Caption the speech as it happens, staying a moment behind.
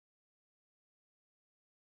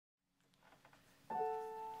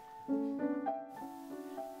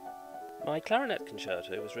My Clarinet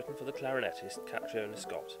Concerto was written for the clarinetist Catriona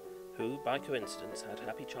Scott, who, by coincidence, had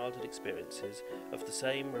happy childhood experiences of the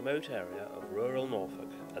same remote area of rural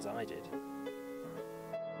Norfolk as I did.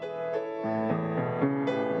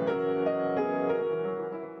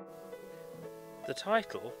 The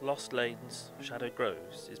title, Lost Lanes, Shadowed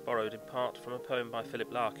Groves, is borrowed in part from a poem by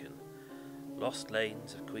Philip Larkin, Lost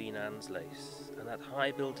lanes of Queen Anne's lace, and that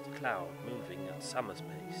high-builded cloud moving at summer's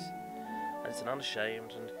pace. And it's an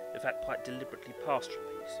unashamed and, in fact, quite deliberately pastoral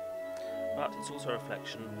piece. But it's also a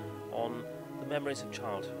reflection on the memories of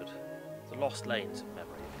childhood, the lost lanes of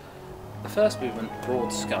memory. The first movement,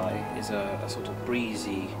 Broad Sky, is a sort of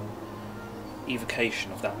breezy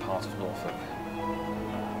evocation of that part of Norfolk.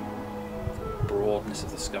 The broadness of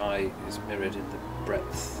the sky is mirrored in the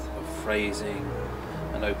breadth of phrasing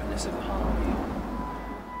and openness of the harmony.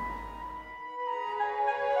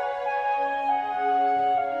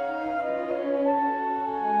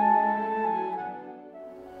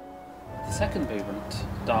 The second movement,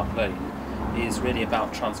 Dark Lane, is really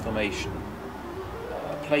about transformation.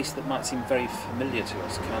 A place that might seem very familiar to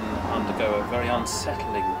us can undergo a very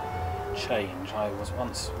unsettling change. I was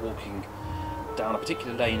once walking down a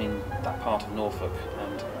particular lane in that part of Norfolk,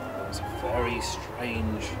 and there was a very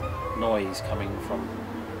strange noise coming from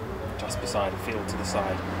just beside a field to the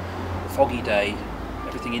side. A foggy day,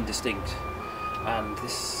 everything indistinct, and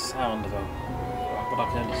this sound of what I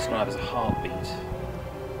can only describe as a heartbeat,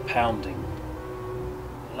 pounding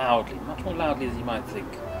loudly, much more loudly than you might think,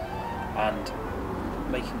 and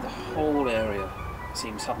making the whole area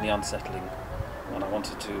seem suddenly unsettling. And I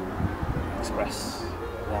wanted to express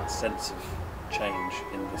that sense of change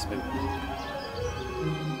in this movement.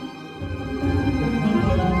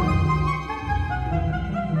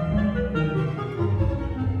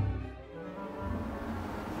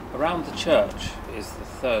 Around the church is the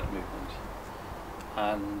third movement,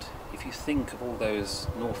 and if you think of all those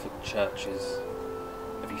Norfolk churches,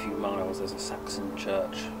 every few miles there's a Saxon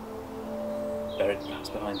church buried perhaps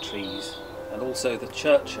behind trees, and also the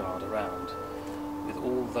churchyard around with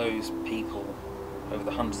all those people over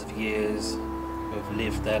the hundreds of years who have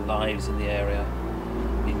lived their lives in the area,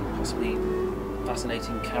 been possibly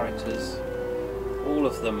fascinating characters, all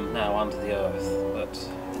of them now under the earth. But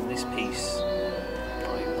in this piece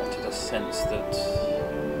I wanted a sense that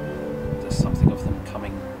there's something of them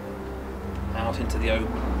coming out into the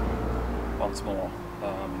open once more,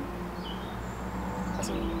 as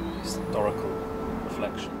a historical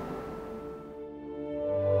reflection.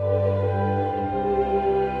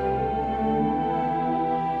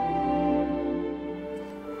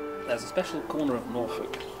 There's a special corner of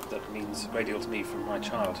Norfolk that means a great deal to me from my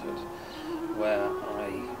childhood, where I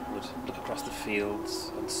would look across the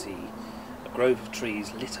fields and see a grove of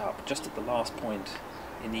trees lit up just at the last point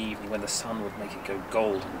in the evening when the sun would make it go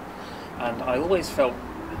golden. And I always felt,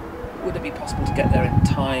 would it be possible to get there in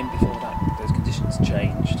time before those conditions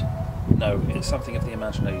changed? No, it's something of the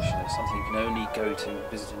imagination. It's something you can only go to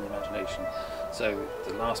visit in the imagination. So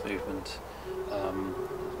the last movement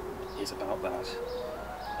is about that.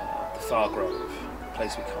 The Far Grove, a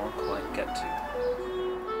place we can't quite get to.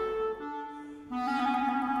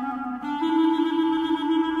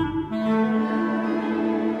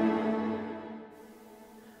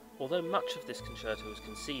 Although much of this concerto was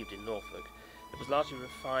conceived in Norfolk, it was largely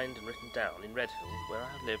refined and written down in Redhill, where I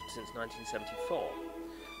have lived since 1974.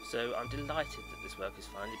 So I'm delighted that this work is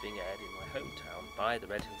finally being aired in my hometown by the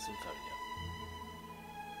Redhill Sinfonia.